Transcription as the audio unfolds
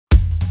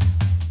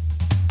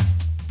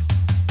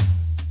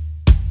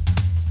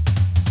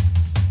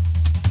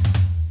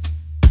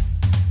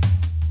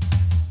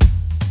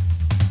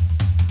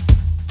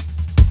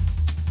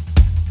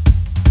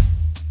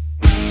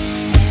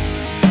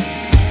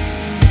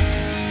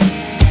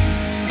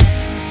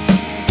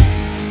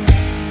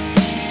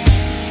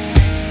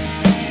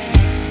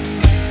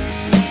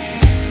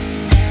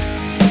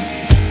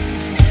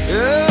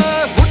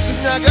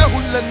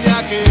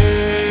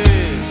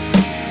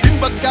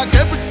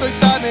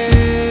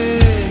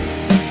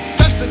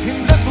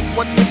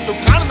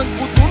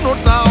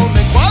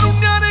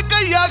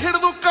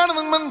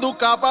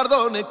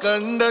ಕಾಪಾಡ್ದವನೆ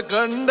ಕಂಡ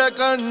ಕಂಡ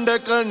ಕಂಡ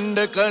ಕಂಡ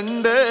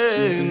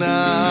ಕಂಡೇನಾ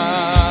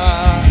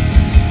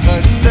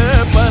ಕಂಡೆ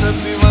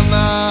ಪರಸಿವನ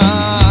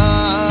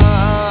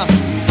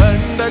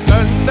ಕಂಡ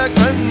ಕಂಡ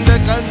ಕಂಡ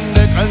ಕಂಡ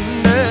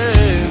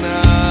ಕಂಡೇನಾ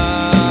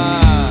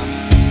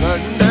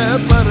ಕಂಡೆ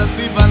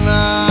ಪರಸಿವನ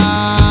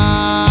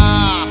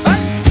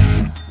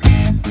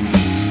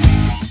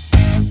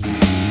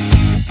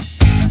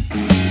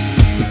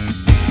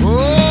ಓ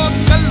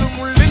ಕಲ್ಲು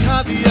ಮುಳ್ಳಿನ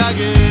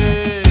ಹಾದಿಯಾಗೆ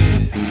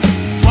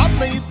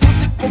ಸ್ವಾಪ್ನ ಇದ್ದು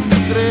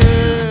ಸಿಕ್ಕೊಂಡಿದ್ರೆ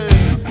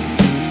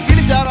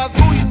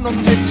ಇಳಿಜಾರಾದ್ರೂ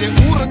ಇನ್ನೊಂದು ಹೆಜ್ಜೆ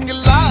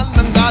ಊರಂಗಿಲ್ಲ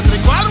ನಂಗಾದ್ರೆ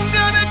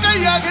ಕ್ವಾರುಣ್ಯಾನೆ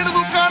ಕೈಯಾಗ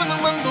ಹಿಡಿದು ಕಾಣ್ದು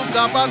ಬಂದು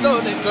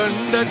ಕಾಪಾಡೋನೆ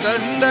ಕಂಡ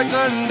ಕಂಡ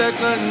ಕಂಡ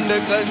ಕಂಡ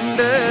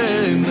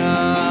ಕಂಡೇನಾ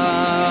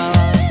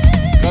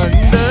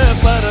ಕಂಡ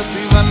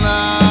ಪರಸಿವನ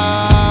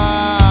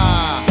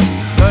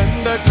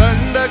ಕಂಡ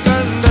ಕಂಡ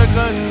ಕಂಡ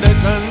ಕಂಡ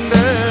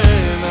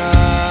ಕಂಡೇನಾ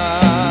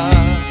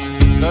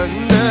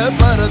ಕಂಡ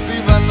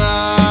ಪರಸಿವನ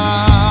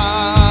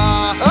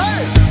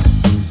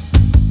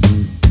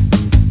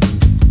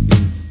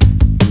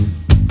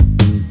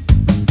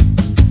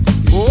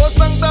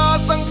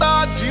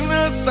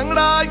ಸಂಗಡ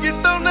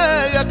ಇಟ್ಟವನೆ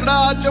ಎಕಡ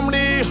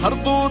ಚಮಡಿ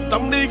ಹರಿದು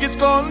ತಮಡಿ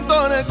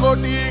ಗಿಚ್ಕೊಂತವನೆ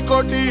ಕೋಟಿ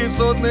ಕೋಟಿ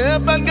ಸೋದ್ನೆ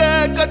ಬಂಗೆ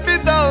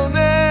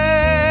ಕಟ್ಟಿದ್ದವನೆ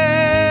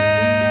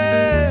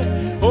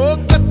ಓ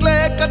ಕತ್ಲೆ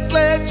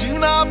ಕತ್ಲೆ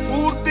ಜೀವನ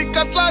ಪೂರ್ತಿ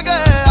ಕತ್ಲಾಗೆ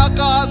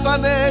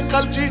ಆಕಾಶನೇ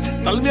ಕಳ್ಚಿ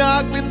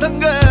ತಲ್ಮ್ಯಾಗ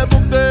ಬಿದ್ದಂಗೆ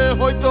ಮುಗ್ದೆ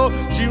ಹೋಯ್ತು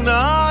ಜೀವನ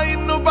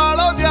ಇನ್ನು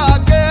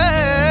ಬಾಳೋದ್ಯಾಕೆ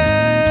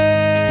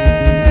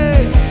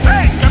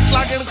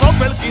ಕತ್ಲಾಗ ಎಣ್ಕೊ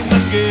ಬೆಳ್ಕಿ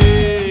ನಂಗೆ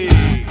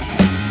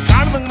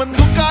ಕಾಣ್ದಂಗ್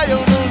ಬಂದು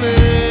ಕಾಯೋನವನೇ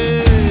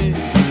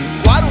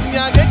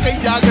ಕ್ವಾರುಣ್ಯಾಗೆ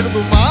ಕೈಯಾಗ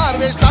ಹಿಡಿದು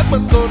ಮಾರ್ವೇಷ್ಟಾಗ್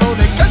ಬಂದು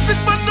ನೋಡೆ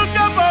ಕಷ್ಟಕ್ಕೆ ಬಂದು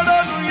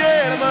ಕಾಪಾಡೋನು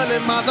ಏಳ್ಮಲೆ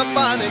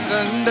ಮಾದಪ್ಪನೆ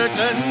ಕಂಡ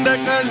ಕಂಡ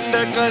ಕಂಡ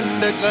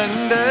ಕಂಡ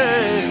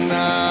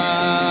ಕಂಡೇನಾ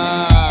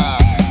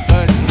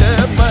ಕಂಡ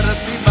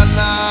ಪರಸಿವನ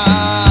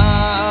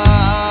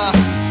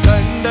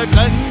ಕಂಡ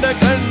ಕಂಡ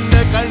ಕಂಡ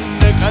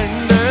ಕಂಡ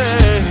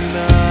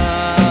ಕಂಡೇನಾ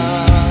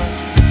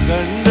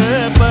ಕಂಡ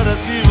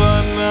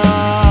ಪರಸಿವನ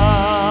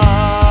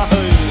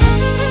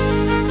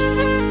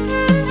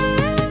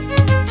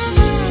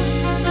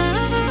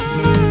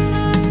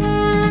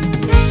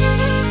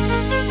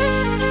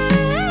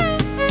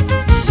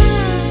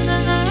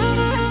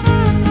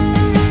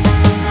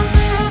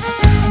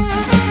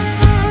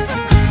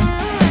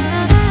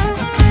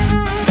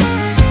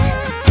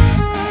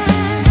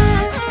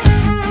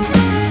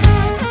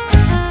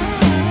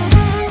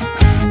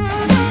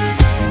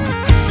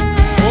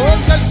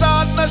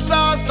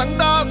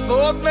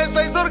ಸೋದ್ನೆ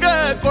ಸೈಸೋರ್ಗೆ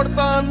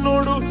ಕೊಡ್ತಾನ್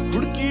ನೋಡು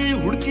ಹುಡುಕಿ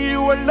ಹುಡುಕಿ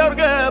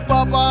ಒಳ್ಳೆಯವ್ರಿಗೆ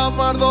ಪಾಪ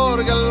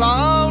ಮಾಡ್ದವ್ರಿಗೆಲ್ಲ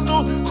ಅವನು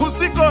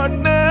ಖುಷಿ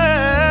ಕೊಟ್ನೆ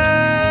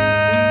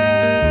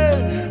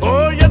ಓ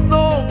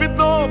ಎದ್ನೋ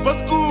ಬಿದ್ನೋ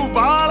ಬದುಕು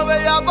ಬಾಳ್ವೆ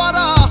ವ್ಯಾಪಾರ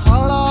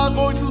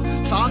ಹಾಳಾಗೋಯ್ತು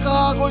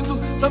ಸಾಕಾಗೋಯ್ತು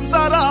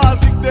ಸಂಸಾರ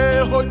ಸಿಗ್ದೆ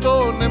ಹೋಯ್ತು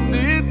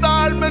ನೆಮ್ಮದಿ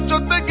ತಾಳ್ಮೆ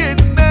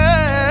ಜೊತೆಗಿಟ್ನೆ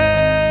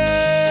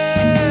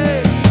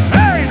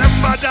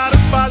ನಮ್ಮ ಜಾರ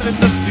ಬಾಳ್ವೆ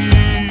ನಡೆಸಿ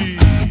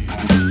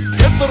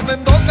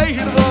ಗೆದ್ದೋರ್ನೆಂದೋ ಕೈ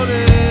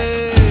ಹಿಡ್ದೋನೆ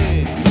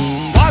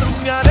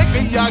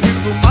ಕೈಯಾಗ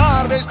ಹಿಡಿದು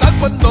ಮಾರ್ವೇಷ್ಟಾಗ್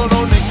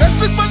ಬಂದೋನವನೆ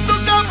ಕಷ್ಟಕ್ಕೆ ಬಂದು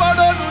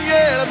ಕಾಪಾಡೋನು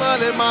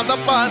ಏಳ್ಮಲೆ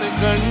ಮಾದಪ್ಪನೆ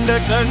ಕಂಡ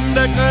ಕಂಡ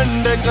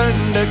ಕಂಡ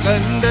ಕಂಡ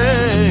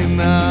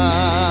ಕಂಡೇನಾ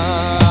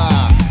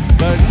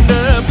ಕಂಡ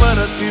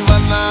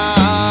ಪರಸಿವನ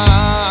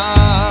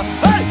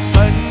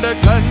ಕಂಡ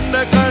ಕಂಡ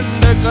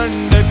ಕಂಡ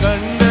ಕಂಡ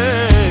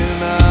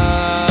ಕಂಡೇನಾ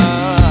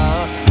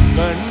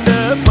ಕಂಡ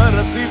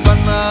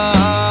ಪರಸಿವನ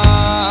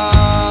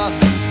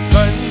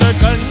ಕಂಡ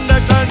ಕಂಡ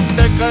ಕಂಡ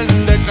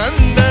ಕಂಡ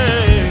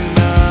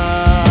ಕಂಡೇನಾ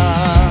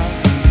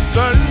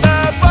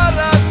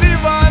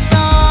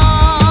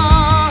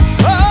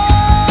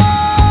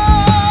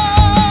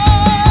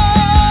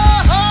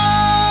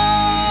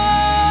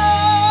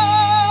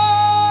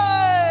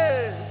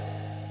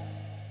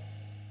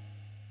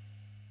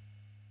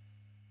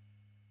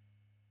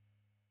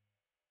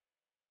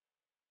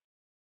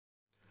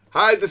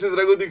Hi, this is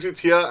Raghu Dixit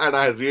here, and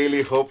I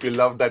really hope you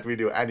loved that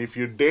video. And if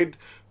you did,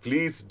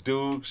 please do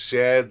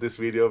share this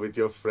video with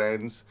your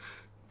friends.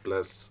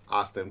 Plus,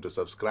 ask them to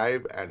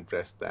subscribe and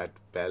press that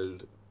bell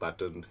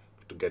button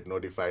to get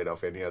notified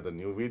of any other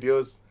new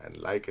videos. And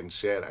like and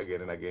share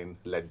again and again.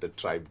 Let the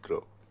tribe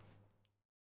grow.